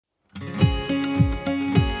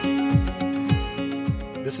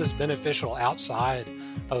this is beneficial outside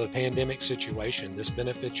of a pandemic situation. This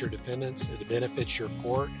benefits your defendants, it benefits your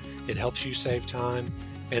court, it helps you save time,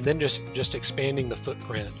 and then just expanding the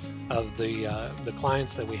footprint of the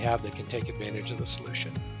clients that we have that can take advantage of the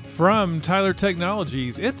solution. From Tyler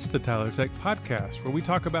Technologies, it's the Tyler Tech Podcast, where we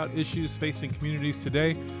talk about issues facing communities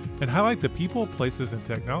today and highlight the people, places, and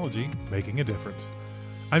technology making a difference.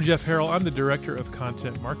 I'm Jeff Harrell. I'm the Director of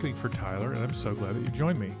Content Marketing for Tyler, and I'm so glad that you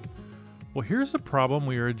joined me. Well, here's the problem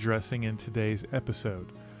we are addressing in today's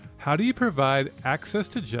episode. How do you provide access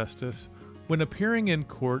to justice when appearing in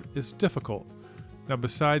court is difficult? Now,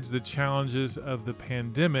 besides the challenges of the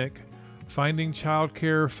pandemic, finding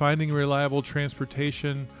childcare, finding reliable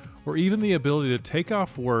transportation, or even the ability to take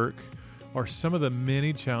off work are some of the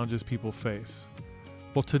many challenges people face.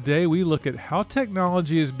 Well, today we look at how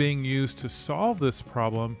technology is being used to solve this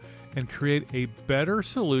problem and create a better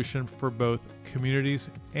solution for both communities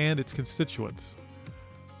and its constituents.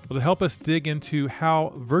 Well, to help us dig into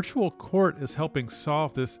how virtual court is helping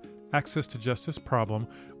solve this access to justice problem,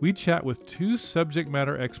 we chat with two subject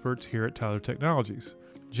matter experts here at Tyler Technologies.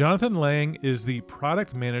 Jonathan Lang is the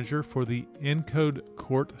product manager for the Encode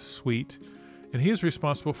Court Suite, and he is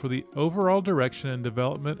responsible for the overall direction and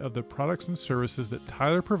development of the products and services that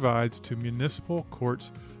Tyler provides to municipal courts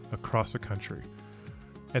across the country.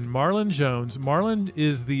 And Marlin Jones. Marlin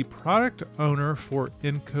is the product owner for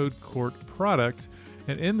Encode Court product,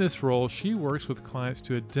 and in this role, she works with clients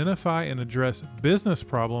to identify and address business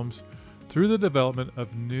problems through the development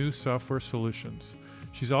of new software solutions.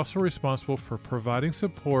 She's also responsible for providing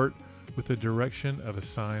support with the direction of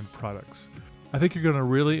assigned products. I think you're going to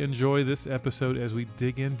really enjoy this episode as we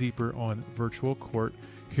dig in deeper on virtual court.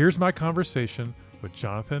 Here's my conversation with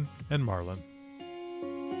Jonathan and Marlin.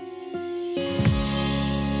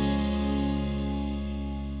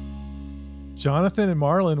 Jonathan and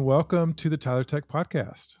Marlin, welcome to the Tyler Tech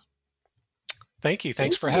Podcast. Thank you.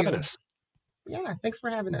 Thanks for having us. Yeah, thanks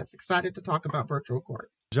for having us. Excited to talk about virtual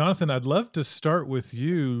court. Jonathan, I'd love to start with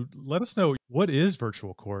you. Let us know, what is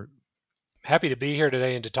virtual court? Happy to be here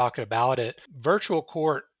today and to talk about it. Virtual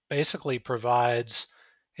court basically provides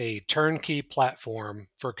a turnkey platform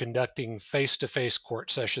for conducting face-to-face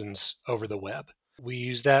court sessions over the web. We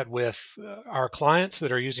use that with our clients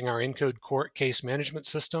that are using our Encode Court case management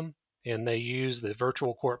system, and they use the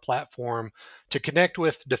virtual court platform to connect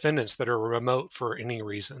with defendants that are remote for any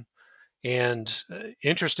reason. And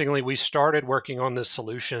interestingly, we started working on this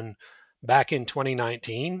solution back in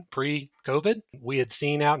 2019, pre-COVID. We had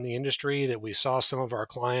seen out in the industry that we saw some of our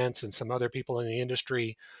clients and some other people in the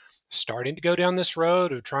industry starting to go down this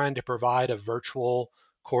road of trying to provide a virtual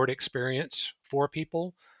court experience for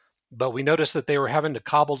people. But we noticed that they were having to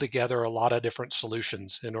cobble together a lot of different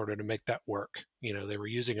solutions in order to make that work. You know, they were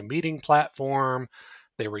using a meeting platform,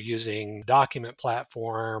 they were using document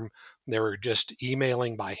platform, they were just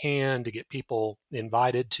emailing by hand to get people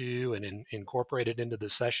invited to and incorporated into the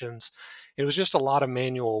sessions. It was just a lot of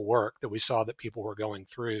manual work that we saw that people were going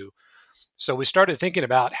through. So we started thinking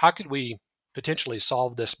about how could we potentially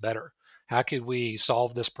solve this better? How could we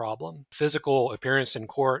solve this problem? Physical appearance in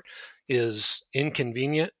court is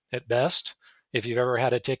inconvenient at best. If you've ever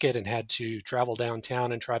had a ticket and had to travel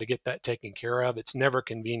downtown and try to get that taken care of, it's never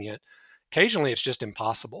convenient. Occasionally, it's just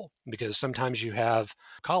impossible because sometimes you have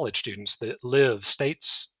college students that live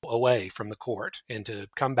states away from the court, and to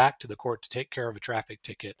come back to the court to take care of a traffic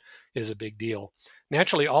ticket is a big deal.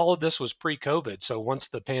 Naturally, all of this was pre-COVID, so once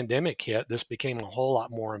the pandemic hit, this became a whole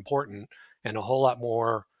lot more important and a whole lot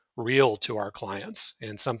more real to our clients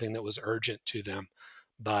and something that was urgent to them.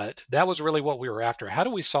 But that was really what we were after. How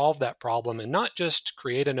do we solve that problem and not just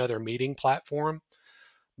create another meeting platform,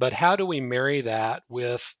 but how do we marry that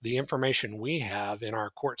with the information we have in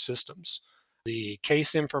our court systems? The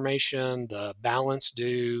case information, the balance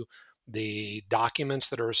due, the documents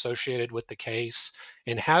that are associated with the case,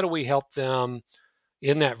 and how do we help them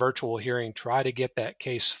in that virtual hearing try to get that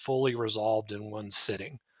case fully resolved in one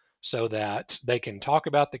sitting so that they can talk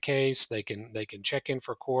about the case, they can check in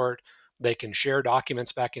for court, they can share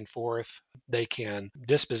documents back and forth, they can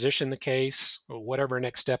disposition the case, or whatever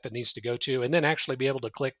next step it needs to go to, and then actually be able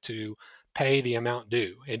to click to pay the amount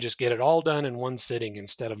due and just get it all done in one sitting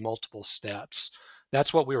instead of multiple steps.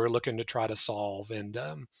 That's what we were looking to try to solve. And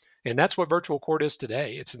that's what virtual court is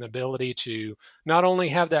today. It's an ability to not only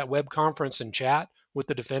have that web conference and chat with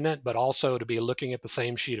the defendant, but also to be looking at the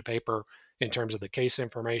same sheet of paper in terms of the case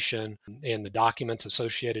information and the documents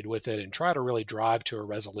associated with it, and try to really drive to a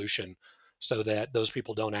resolution so that those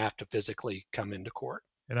people don't have to physically come into court.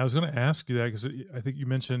 And I was going to ask you that because I think you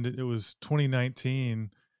mentioned it was 2019,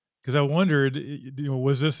 because I wondered,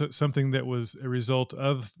 was this something that was a result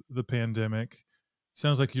of the pandemic?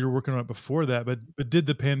 Sounds like you were working on it before that, but did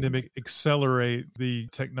the pandemic accelerate the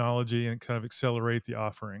technology and kind of accelerate the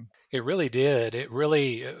offering? It really did. It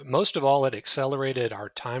really, most of all, it accelerated our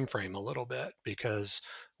time frame a little bit because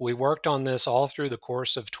we worked on this all through the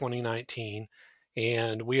course of 2019,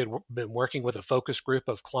 and we had been working with a focus group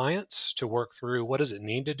of clients to work through what does it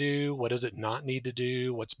need to do, what does it not need to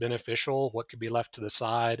do, what's beneficial, what could be left to the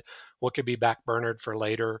side, what could be backburnered for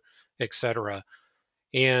later, etc.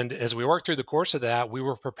 And as we worked through the course of that, we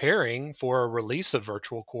were preparing for a release of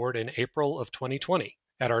Virtual Court in April of 2020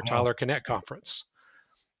 at our Wow. Tyler Connect conference.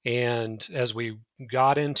 And as we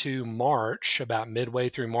got into March, about midway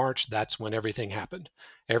through March, that's when everything happened.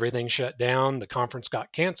 Everything shut down, the conference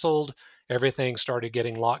got canceled, everything started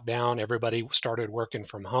getting locked down, everybody started working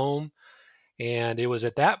from home. And it was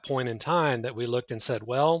at that point in time that we looked and said,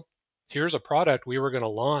 well, here's a product we were going to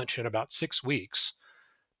launch in about 6 weeks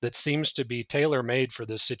that seems to be tailor made for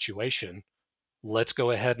this situation. Let's go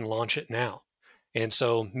ahead and launch it now. And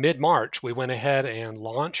so mid March, we went ahead and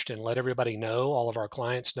launched and let everybody know, all of our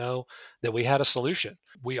clients know, that we had a solution.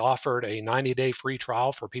 We offered a 90-day free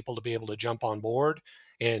trial for people to be able to jump on board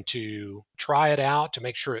and to try it out to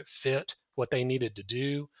make sure it fit what they needed to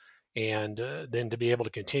do, and then to be able to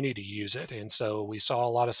continue to use it. And so we saw a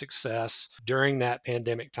lot of success during that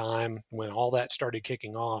pandemic time when all that started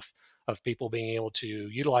kicking off, of people being able to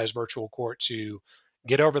utilize virtual court to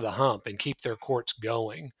get over the hump and keep their courts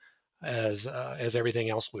going as everything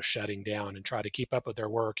else was shutting down, and try to keep up with their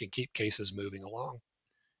work and keep cases moving along.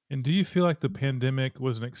 And do you feel like the pandemic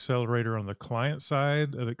was an accelerator on the client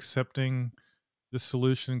side of accepting the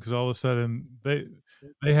solution? Because all of a sudden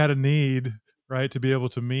they had a need, right, to be able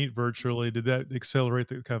to meet virtually. Did that accelerate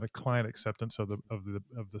the kind of the client acceptance of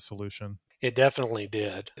the solution? It definitely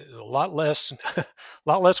did. A lot less, a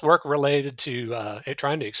lot less work related to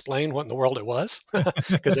trying to explain what in the world it was,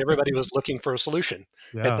 because everybody was looking for a solution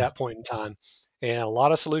at Yeah. that point in time, and a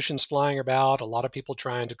lot of solutions flying about, a lot of people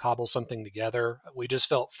trying to cobble something together. We just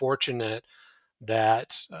felt fortunate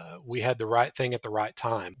that we had the right thing at the right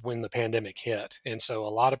time when the pandemic hit. And so a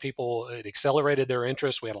lot of people, it accelerated their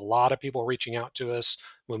interest. We had a lot of people reaching out to us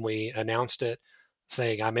when we announced it,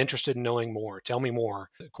 saying, I'm interested in knowing more. Tell me more.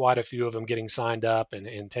 Quite a few of them getting signed up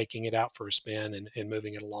and taking it out for a spin, and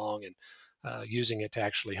moving it along, and using it to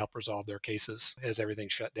actually help resolve their cases as everything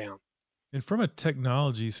shut down. And from a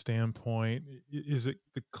technology standpoint, is it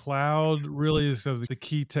the cloud really is the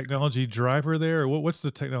key technology driver there? Or what's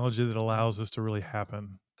the technology that allows this to really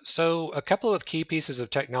happen? So, a couple of key pieces of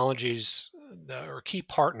technologies or key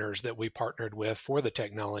partners that we partnered with for the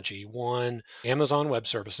technology. One, Amazon Web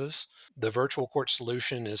Services. The virtual court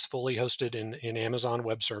solution is fully hosted in Amazon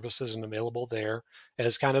Web Services and available there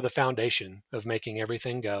as kind of the foundation of making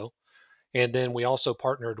everything go. And then we also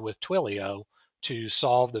partnered with Twilio to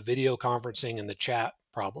solve the video conferencing and the chat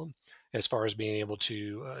problem, as far as being able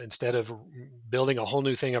to, instead of building a whole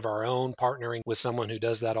new thing of our own, partnering with someone who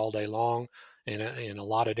does that all day long in a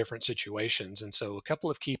lot of different situations. And so a couple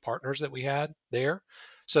of key partners that we had there,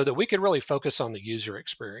 so that we could really focus on the user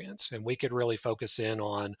experience, and we could really focus in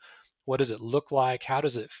on what does it look like? How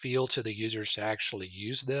does it feel to the users to actually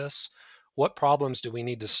use this? What problems do we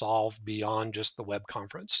need to solve beyond just the web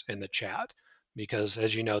conference and the chat? Because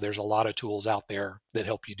as you know, there's a lot of tools out there that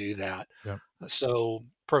help you do that. Yeah. So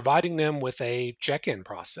providing them with a check-in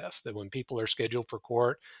process, that when people are scheduled for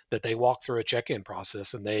court, that they walk through a check-in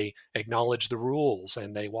process and they acknowledge the rules,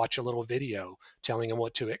 and they watch a little video telling them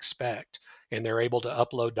what to expect, and they're able to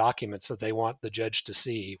upload documents that they want the judge to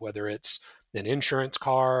see, whether it's an insurance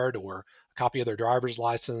card or a copy of their driver's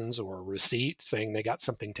license or a receipt saying they got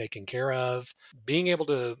something taken care of. Being able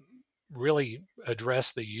to really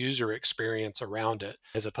address the user experience around it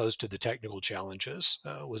as opposed to the technical challenges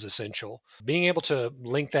was essential. Being able to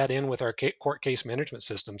link that in with our court case management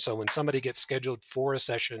system, so when somebody gets scheduled for a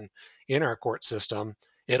session in our court system,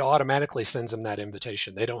 it automatically sends them that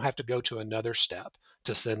invitation. They don't have to go to another step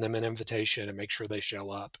to send them an invitation and make sure they show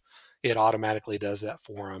up. It automatically does that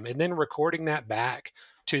for them. And then recording that back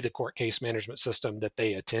to the court case management system that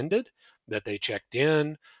they attended, that they checked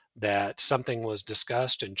in, that something was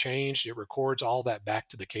discussed and changed. It records all that back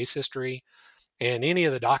to the case history, and any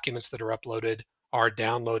of the documents that are uploaded are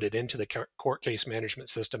downloaded into the court case management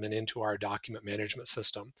system and into our document management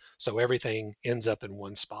system. So everything ends up in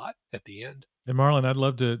one spot at the end. And Marlon, I'd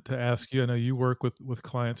love to ask you. I know you work with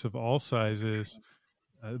clients of all sizes.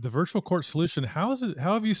 The virtual court solution, how is it?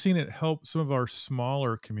 How have you seen it help some of our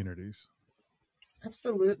smaller communities?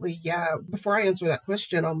 Absolutely. Yeah. Before I answer that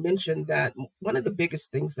question, I'll mention that one of the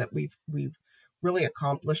biggest things that we've really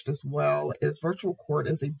accomplished as well is virtual court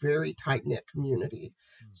is a very tight-knit community.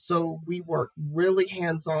 So we work really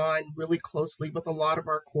hands-on, really closely with a lot of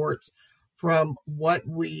our courts. From what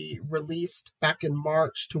we released back in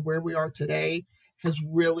March to where we are today has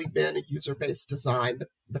really been a user-based design.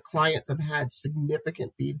 The clients have had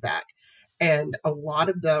significant feedback. And a lot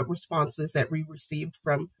of the responses that we received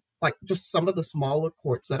from like just some of the smaller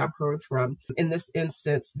courts that I've heard from in this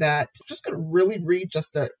instance, that just going to really read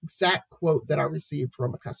just an exact quote that I received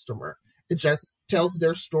from a customer. It just tells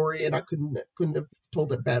their story, and I couldn't have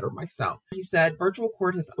told it better myself. He said, virtual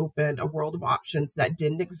court has opened a world of options that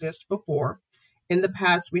didn't exist before. In the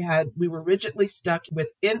past, we were rigidly stuck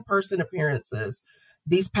with in-person appearances.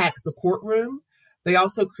 These packed the courtroom. They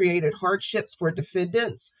also created hardships for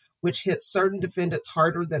defendants, which hit certain defendants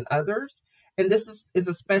harder than others. And this is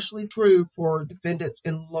especially true for defendants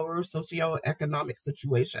in lower socioeconomic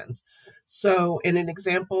situations. So in an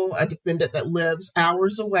example, a defendant that lives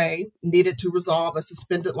hours away needed to resolve a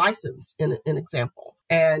suspended license, in an example.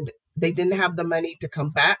 And they didn't have the money to come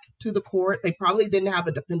back to the court. They probably didn't have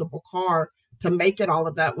a dependable car to make it all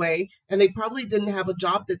of that way. And they probably didn't have a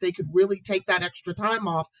job that they could really take that extra time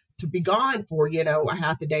off to be gone for, a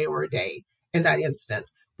half a day or a day in that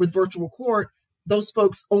instance. With virtual court, those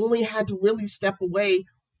folks only had to really step away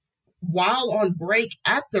while on break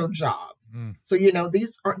at their job. So,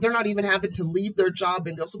 they're not even having to leave their job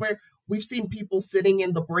and go somewhere. We've seen people sitting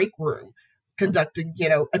in the break room conducting,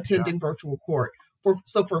 attending virtual court.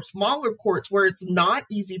 For smaller courts where it's not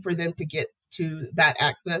easy for them to get to that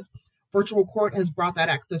access, virtual court has brought that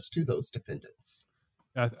access to those defendants.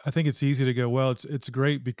 I think it's easy to go, well, it's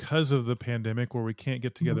great because of the pandemic where we can't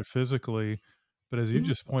get together physically. But as you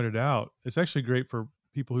just pointed out, it's actually great for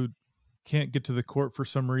people who can't get to the court for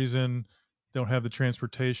some reason, don't have the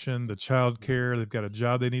transportation, the childcare, they've got a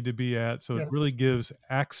job they need to be at. So it really gives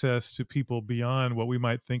access to people beyond what we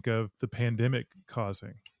might think of the pandemic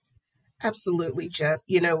causing. Absolutely, Jeff.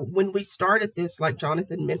 When we started this, like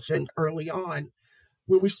Jonathan mentioned early on,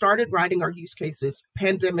 when we started writing our use cases,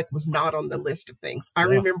 pandemic was not on the list of things. I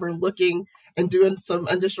remember looking and doing some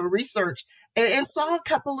initial research and saw a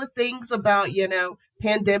couple of things about,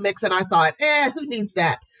 pandemics. And I thought, who needs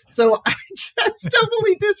that? So I just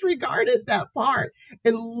totally disregarded that part.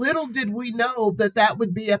 And little did we know that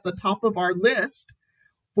would be at the top of our list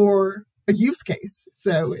for a use case.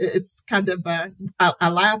 So it's kind of, I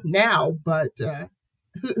laugh now, but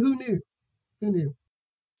who knew? Who knew?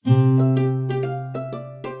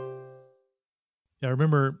 Yeah, I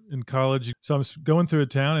remember in college, so I was going through a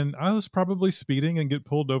town and I was probably speeding and get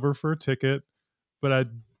pulled over for a ticket, but I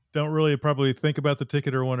don't really probably think about the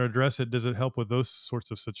ticket or want to address it. Does it help with those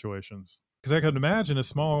sorts of situations? Because I can imagine a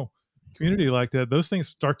small community like that, those things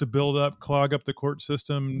start to build up, clog up the court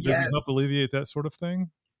system. Does it help alleviate that sort of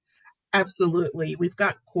thing? Absolutely. We've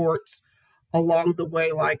got courts along the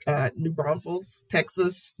way, like New Braunfels,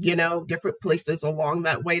 Texas, different places along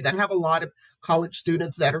that way that have a lot of college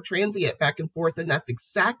students that are transient back and forth. And that's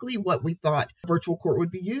exactly what we thought virtual court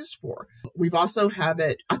would be used for. We've also have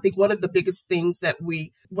it. I think one of the biggest things that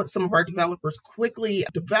what some of our developers quickly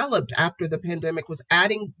developed after the pandemic was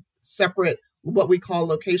adding separate, what we call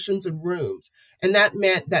locations and rooms. And that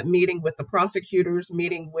meant that meeting with the prosecutors,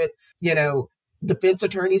 meeting with, defense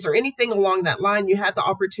attorneys or anything along that line, you had the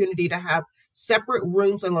opportunity to have separate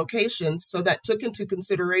rooms and locations. So that took into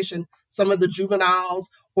consideration some of the juveniles,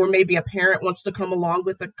 or maybe a parent wants to come along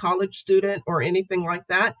with a college student or anything like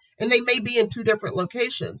that. And they may be in two different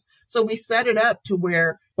locations. So we set it up to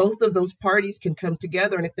where both of those parties can come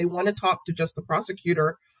together. And if they want to talk to just the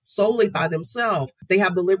prosecutor solely by themselves, they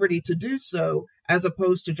have the liberty to do so, as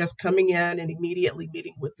opposed to just coming in and immediately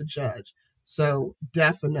meeting with the judge. So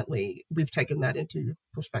definitely we've taken that into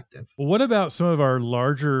perspective. Well, what about some of our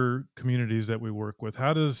larger communities that we work with?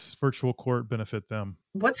 How does virtual court benefit them?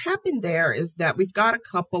 What's happened there is that we've got a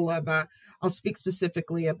couple of, I'll speak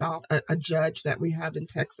specifically about a judge that we have in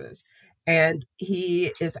Texas, and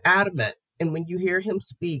he is adamant. And when you hear him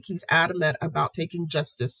speak, he's adamant about taking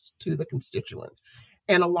justice to the constituents.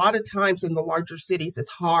 And a lot of times in the larger cities, it's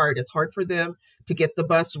hard. It's hard for them to get the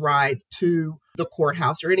bus ride to the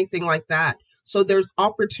courthouse or anything like that. So there's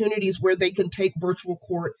opportunities where they can take virtual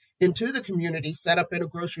court into the community, set up in a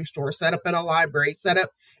grocery store, set up in a library, set up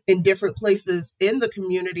in different places in the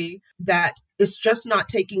community, that it's just not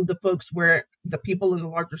taking the folks where the people in the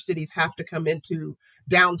larger cities have to come into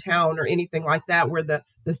downtown or anything like that, where the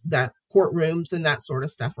courtrooms and that sort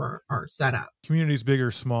of stuff are set up. Communities big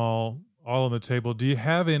or small, all on the table. Do you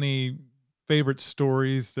have any favorite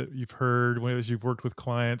stories that you've heard as you've worked with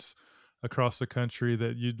clients across the country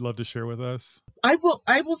that you'd love to share with us? I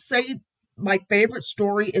will say My favorite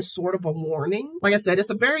story is sort of a warning. Like I said, it's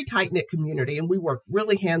a very tight knit community and we work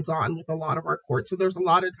really hands on with a lot of our courts. So there's a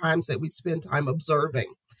lot of times that we spend time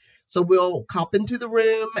observing. So we'll hop into the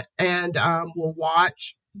room and we'll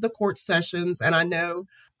watch the court sessions. And I know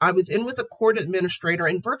I was in with a court administrator,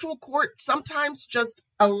 and virtual court sometimes just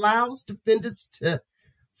allows defendants to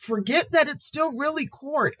forget that it's still really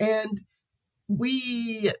court. And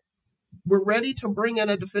we were ready to bring in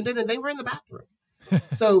a defendant and they were in the bathroom.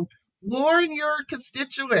 So warn your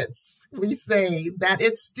constituents, we say, that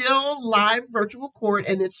it's still live virtual court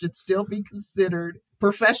and it should still be considered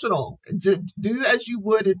professional. Do as you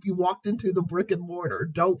would if you walked into the brick and mortar.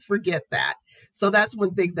 Don't forget that. So that's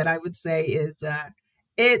one thing that I would say is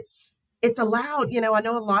it's allowed. I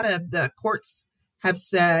know a lot of the courts have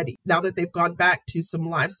said, now that they've gone back to some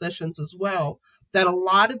live sessions as well, that a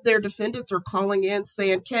lot of their defendants are calling in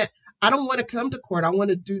saying, I don't want to come to court. I want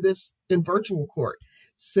to do this in virtual court.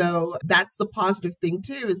 So that's the positive thing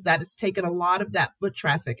too, is that it's taken a lot of that foot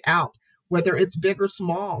traffic out, whether it's big or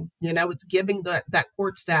small. It's giving that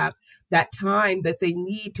court staff that time that they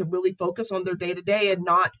need to really focus on their day to day and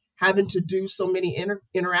not having to do so many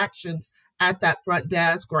interactions at that front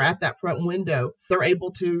desk or at that front window. They're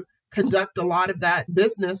able to conduct a lot of that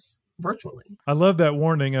business virtually. I love that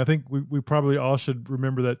warning. I think we probably all should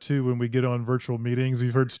remember that too when we get on virtual meetings.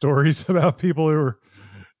 We've heard stories about people who were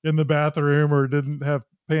in the bathroom or didn't have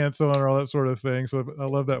pants on or all that sort of thing. So I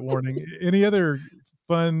love that warning. Any other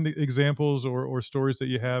fun examples or stories that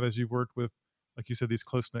you have as you've worked with, like you said, these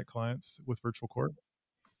close-knit clients with virtual court?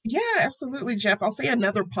 Yeah, absolutely, Jeff. I'll say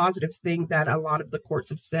another positive thing that a lot of the courts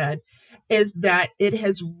have said is that it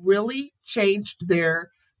has really changed their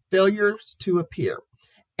failures to appear.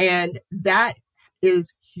 And that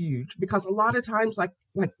is huge because a lot of times, like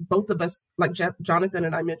both of us, like Jonathan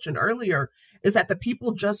and I mentioned earlier, is that the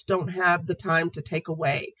people just don't have the time to take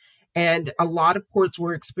away. And a lot of courts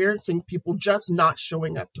were experiencing people just not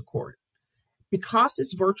showing up to court because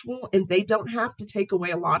it's virtual and they don't have to take away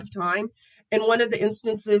a lot of time. And one of the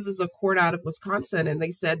instances is a court out of Wisconsin. And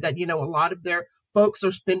they said that, a lot of their folks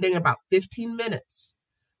are spending about 15 minutes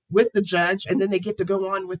with the judge and then they get to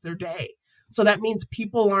go on with their day. So that means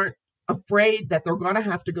people aren't afraid that they're going to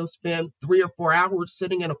have to go spend 3 or 4 hours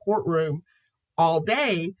sitting in a courtroom all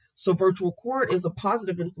day. So virtual court is a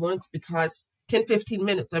positive influence because 10, 15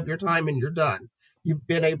 minutes of your time and you're done. You've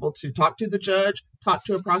been able to talk to the judge, talk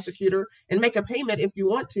to a prosecutor, and make a payment if you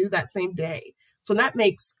want to that same day. So that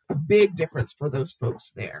makes a big difference for those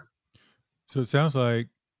folks there. So it sounds like,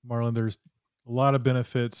 Marlin, there's a lot of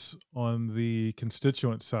benefits on the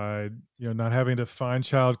constituent side, not having to find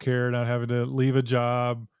childcare, not having to leave a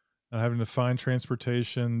job, not having to find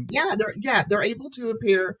transportation. They're able to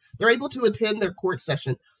appear. They're able to attend their court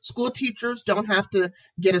session. School teachers don't have to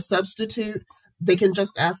get a substitute. They can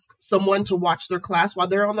just ask someone to watch their class while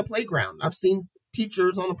they're on the playground. I've seen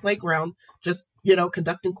teachers on the playground just,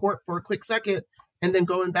 conducting court for a quick second and then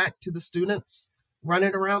going back to the students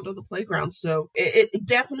running around on the playground. So it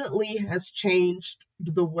definitely has changed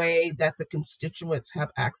the way that the constituents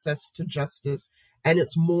have access to justice. And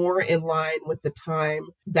it's more in line with the time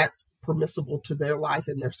that's permissible to their life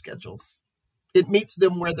and their schedules. It meets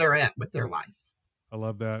them where they're at with their life. I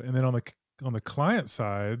love that. And then on the client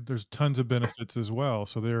side, there's tons of benefits as well.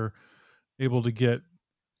 So they're able to get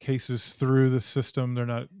cases through the system. They're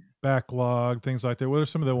not backlogged, things like that. What are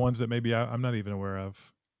some of the ones that maybe I'm not even aware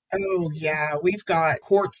of? Oh, yeah. We've got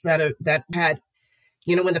courts that had,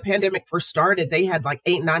 when the pandemic first started, they had like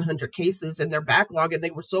 900 cases in their backlog, and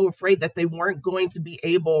they were so afraid that they weren't going to be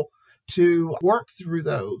able to work through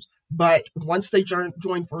those. But once they joined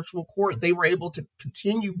virtual court, they were able to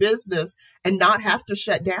continue business and not have to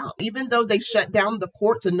shut down. Even though they shut down the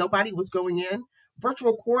courts and nobody was going in,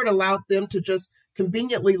 virtual court allowed them to just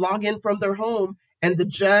conveniently log in from their home. And the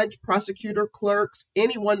judge, prosecutor, clerks,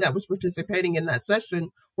 anyone that was participating in that session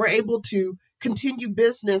were able to continue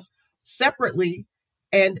business separately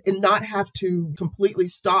and not have to completely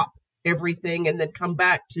stop everything and then come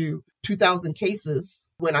back to 2,000 cases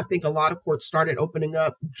when I think a lot of courts started opening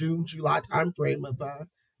up June, July timeframe of, I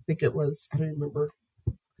think it was, I don't remember.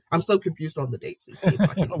 I'm so confused on the dates these days.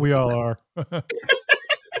 So we all are. So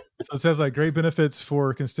it sounds like great benefits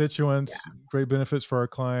for constituents, great benefits for our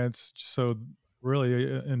clients. So really,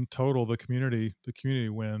 in total, the community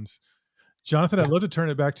wins. Jonathan, I'd love to turn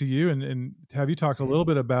it back to you and have you talk a little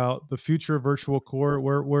bit about the future of virtual court,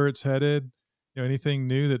 where it's headed, anything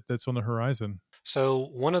new that's on the horizon. So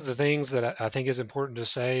one of the things that I think is important to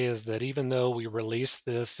say is that even though we released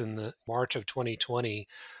this in the March of 2020,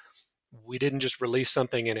 we didn't just release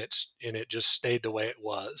something and it just stayed the way it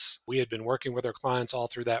was. We had been working with our clients all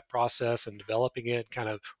through that process and developing it, kind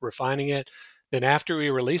of refining it. Then after we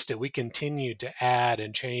released it, we continued to add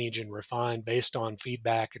and change and refine based on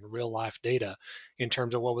feedback and real life data in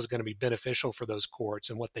terms of what was going to be beneficial for those courts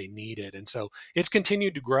and what they needed. And so it's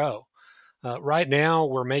continued to grow. Right now,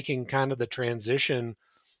 we're making kind of the transition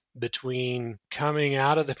between coming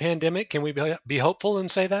out of the pandemic. Can we be hopeful and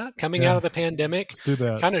say that? Coming out Yeah, of the pandemic, let's do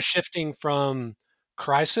that. kind of shifting from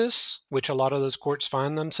crisis, which a lot of those courts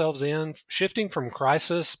find themselves in, shifting from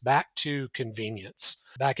crisis back to convenience.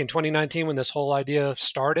 Back in 2019, when this whole idea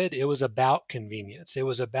started, it was about convenience. It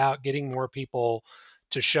was about getting more people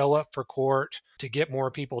to show up for court, to get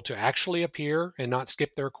more people to actually appear and not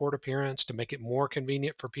skip their court appearance, to make it more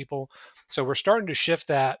convenient for people. So we're starting to shift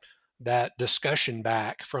that discussion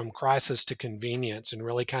back from crisis to convenience and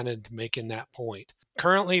really kind of making that point.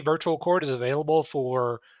 Currently, virtual court is available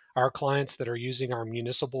for our clients that are using our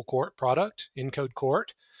municipal court product, Encode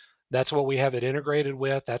Court. That's what we have it integrated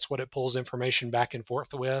with. That's what it pulls information back and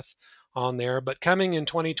forth with on there. But coming in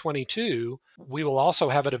 2022, we will also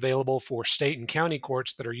have it available for state and county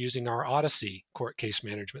courts that are using our Odyssey court case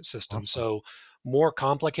management system. Awesome. So more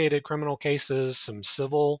complicated criminal cases, some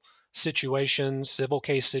civil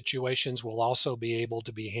case situations will also be able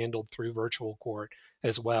to be handled through virtual court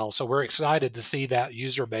as well. So we're excited to see that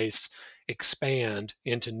user base expand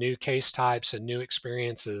into new case types and new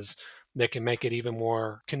experiences that can make it even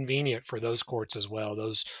more convenient for those courts as well,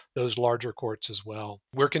 those larger courts as well.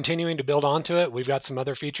 We're continuing to build onto it. We've got some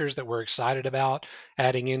other features that we're excited about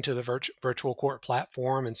adding into the virtual court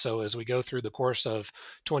platform. And so as we go through the course of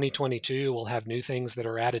 2022, we'll have new things that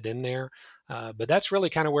are added in there. But that's really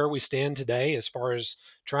kind of where we stand today as far as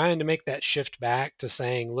trying to make that shift back to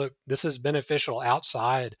saying, look, this is beneficial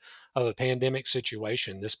outside of a pandemic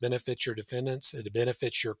situation. This benefits your defendants. It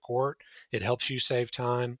benefits your court. It helps you save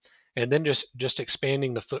time. And then just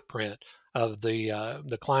expanding the footprint of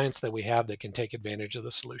the clients that we have that can take advantage of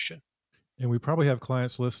the solution. And we probably have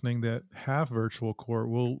clients listening that have virtual court.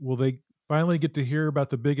 Will they finally get to hear about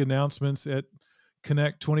the big announcements at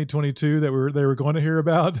Connect 2022 that they were going to hear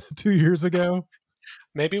about 2 years ago?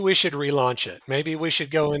 Maybe we should relaunch it. Maybe we should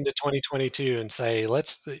go into 2022 and say,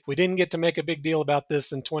 we didn't get to make a big deal about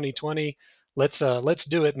this in 2020. Let's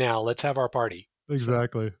do it now. Let's have our party.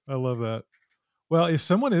 Exactly. So. I love that. Well, if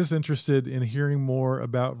someone is interested in hearing more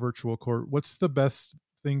about virtual court, what's the best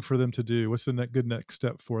thing for them to do? What's the good next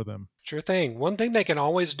step for them? Sure thing. One thing they can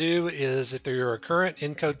always do is, if you're a current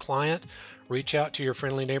Encode client, reach out to your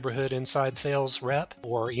friendly neighborhood inside sales rep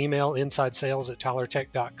or email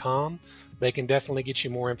insidesales@tylertech.com. They can definitely get you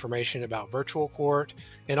more information about virtual court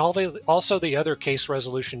and also the other case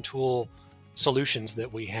resolution tool solutions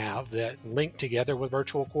that we have that link together with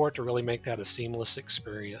virtual court to really make that a seamless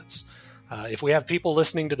experience. If we have people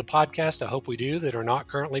listening to the podcast, I hope we do, that are not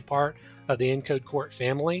currently part of the Encode Court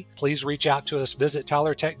family, please reach out to us. Visit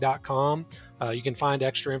tylertech.com. You can find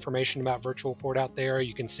extra information about virtual court out there.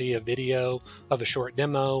 You can see a video of a short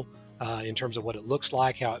demo in terms of what it looks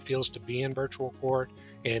like, how it feels to be in virtual court,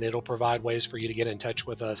 and it'll provide ways for you to get in touch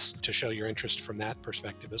with us to show your interest from that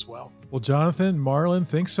perspective as well. Well, Jonathan, Marlin,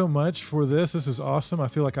 thanks so much for this. This is awesome. I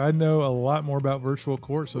feel like I know a lot more about virtual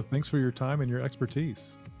court, so thanks for your time and your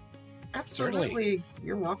expertise. Absolutely. Certainly.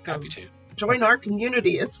 You're welcome. Happy to. Join our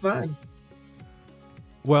community. It's fun.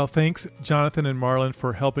 Well, thanks, Jonathan and Marlin,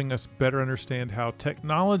 for helping us better understand how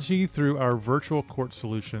technology through our virtual court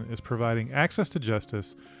solution is providing access to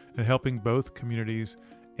justice and helping both communities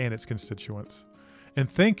and its constituents. And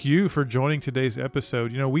thank you for joining today's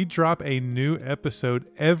episode. You know, we drop a new episode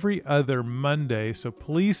every other Monday, so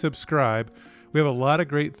please subscribe. We have a lot of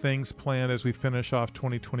great things planned as we finish off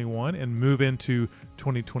 2021 and move into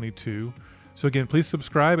 2022. So again, please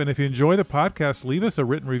subscribe. And if you enjoy the podcast, leave us a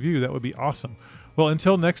written review. That would be awesome. Well,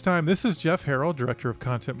 until next time, this is Jeff Harrell, Director of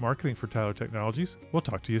Content Marketing for Tyler Technologies. We'll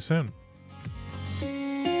talk to you soon.